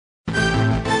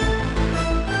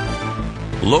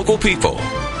Local people,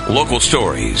 local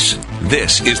stories.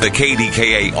 This is the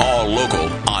KDKA All Local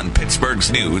on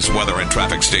Pittsburgh's news, weather, and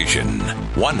traffic station.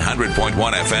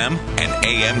 100.1 FM and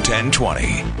AM 1020.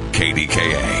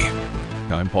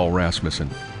 KDKA. I'm Paul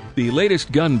Rasmussen. The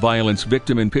latest gun violence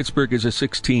victim in Pittsburgh is a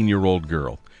 16-year-old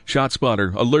girl.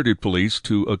 ShotSpotter alerted police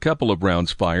to a couple of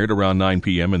rounds fired around 9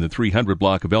 p.m. in the 300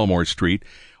 block of Elmore Street.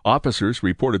 Officers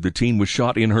reported the teen was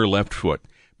shot in her left foot.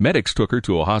 Medics took her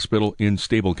to a hospital in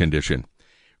stable condition.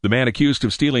 The man accused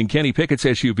of stealing Kenny Pickett's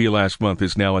SUV last month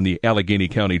is now in the Allegheny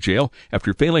County Jail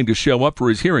after failing to show up for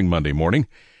his hearing Monday morning.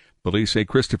 Police say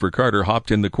Christopher Carter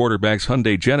hopped in the quarterback's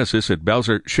Hyundai Genesis at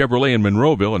Bowser Chevrolet in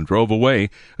Monroeville and drove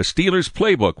away. A Steelers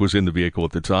playbook was in the vehicle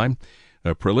at the time.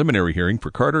 A preliminary hearing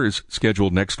for Carter is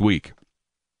scheduled next week.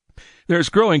 There's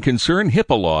growing concern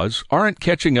HIPAA laws aren't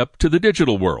catching up to the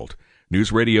digital world. News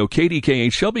Radio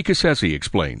KDKA Shelby Cassesi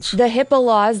explains. The HIPAA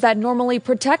laws that normally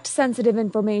protect sensitive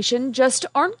information just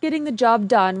aren't getting the job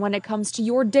done when it comes to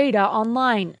your data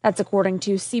online. That's according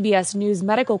to CBS News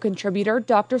medical contributor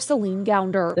Dr. Celine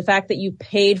Gounder. The fact that you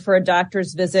paid for a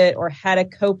doctor's visit or had a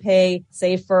copay,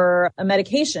 say for a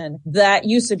medication, that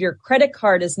use of your credit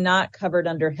card is not covered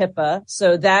under HIPAA.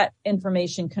 So that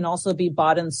information can also be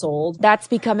bought and sold. That's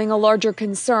becoming a larger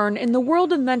concern in the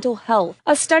world of mental health.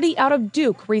 A study out of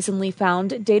Duke recently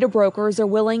found data brokers are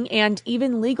willing and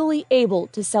even legally able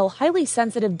to sell highly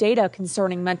sensitive data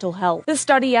concerning mental health. The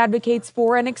study advocates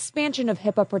for an expansion of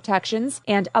HIPAA protections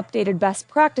and updated best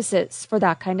practices for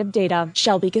that kind of data.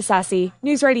 Shelby Cassasi,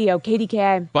 News Radio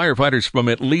KDKA. Firefighters from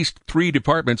at least 3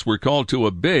 departments were called to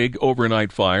a big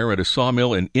overnight fire at a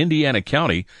sawmill in Indiana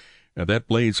County. That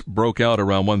blaze broke out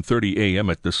around 1:30 a.m.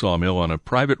 at the sawmill on a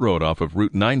private road off of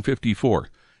Route 954.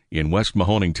 In West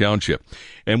Mahoning Township.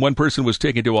 And one person was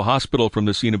taken to a hospital from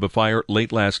the scene of a fire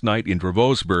late last night in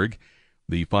Dravosburg.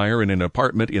 The fire in an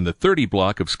apartment in the 30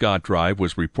 block of Scott Drive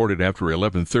was reported after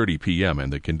 11:30 p.m.,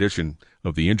 and the condition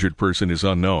of the injured person is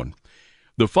unknown.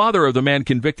 The father of the man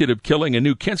convicted of killing a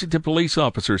New Kensington police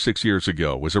officer 6 years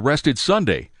ago was arrested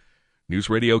Sunday. News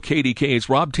Radio KDK's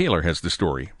Rob Taylor has the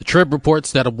story. The Trib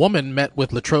reports that a woman met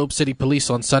with Latrobe City Police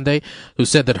on Sunday who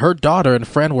said that her daughter and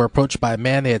friend were approached by a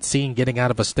man they had seen getting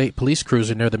out of a state police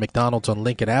cruiser near the McDonald's on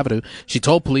Lincoln Avenue. She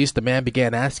told police the man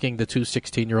began asking the two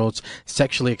 16-year-olds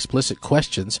sexually explicit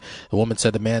questions. The woman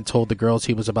said the man told the girls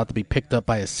he was about to be picked up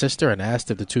by his sister and asked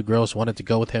if the two girls wanted to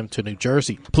go with him to New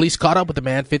Jersey. Police caught up with the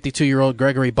man, 52-year-old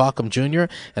Gregory Baucom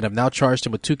Jr., and have now charged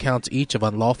him with 2 counts each of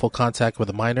unlawful contact with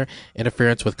a minor,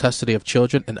 interference with custody of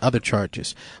children, and other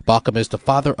charges. Baucom is the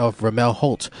father of Ramel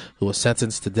Holt, who was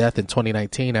sentenced to death in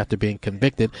 2019 after being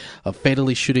convicted of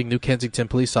fatally shooting New Kensington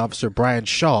police officer Brian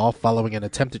Shaw following an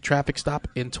attempted traffic stop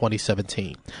in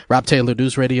 2017. Rob Taylor,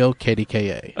 News Radio,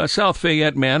 KDKA. A South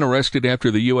Fayette man arrested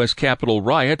after the U.S. Capitol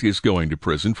riot is going to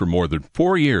prison for more than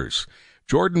 4 years.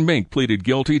 Jordan Mink pleaded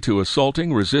guilty to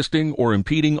assaulting, resisting, or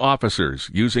impeding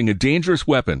officers using a dangerous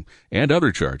weapon and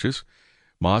other charges.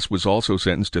 Moss was also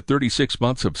sentenced to 36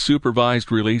 months of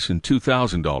supervised release and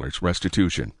 $2,000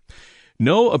 restitution.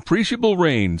 No appreciable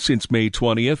rain since May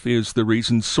 20th is the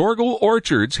reason Sorghel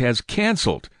Orchards has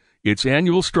canceled its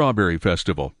annual strawberry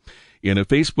festival. In a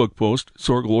Facebook post,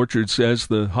 Sorghel Orchards says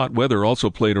the hot weather also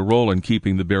played a role in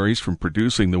keeping the berries from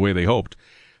producing the way they hoped.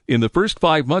 In the first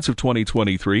 5 months of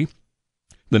 2023,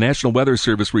 the National Weather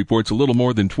Service reports a little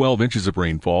more than 12 inches of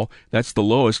rainfall. That's the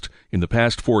lowest in the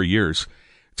past 4 years.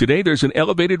 Today, there's an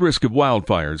elevated risk of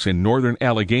wildfires in northern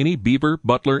Allegheny, Beaver,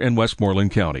 Butler, and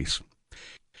Westmoreland counties.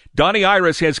 Donnie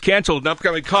Iris has canceled an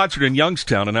upcoming concert in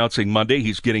Youngstown, announcing Monday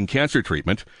he's getting cancer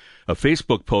treatment. A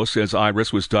Facebook post says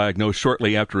Iris was diagnosed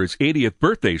shortly after his 80th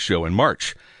birthday show in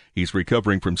March. He's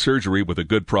recovering from surgery with a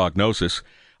good prognosis.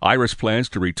 Iris plans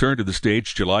to return to the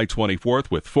stage July 24th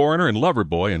with Foreigner and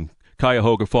Loverboy in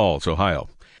Cuyahoga Falls, Ohio.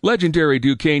 Legendary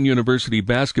Duquesne University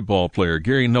basketball player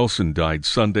Gary Nelson died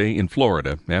Sunday in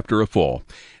Florida after a fall.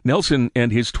 Nelson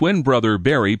and his twin brother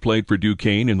Barry played for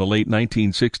Duquesne in the late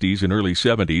 1960s and early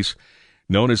 70s.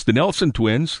 Known as the Nelson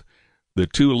Twins, the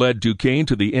two led Duquesne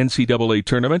to the NCAA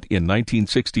tournament in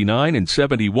 1969 and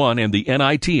 71 and the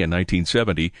NIT in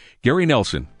 1970. Gary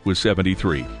Nelson was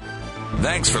 73.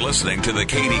 Thanks for listening to the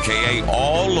KDKA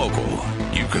All Local.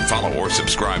 You can follow or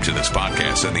subscribe to this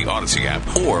podcast in the Odyssey app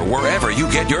or wherever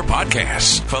you get your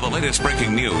podcasts. For the latest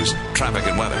breaking news, traffic,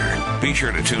 and weather, be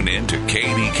sure to tune in to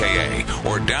KDKA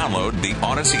or download the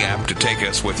Odyssey app to take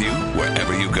us with you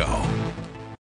wherever you go.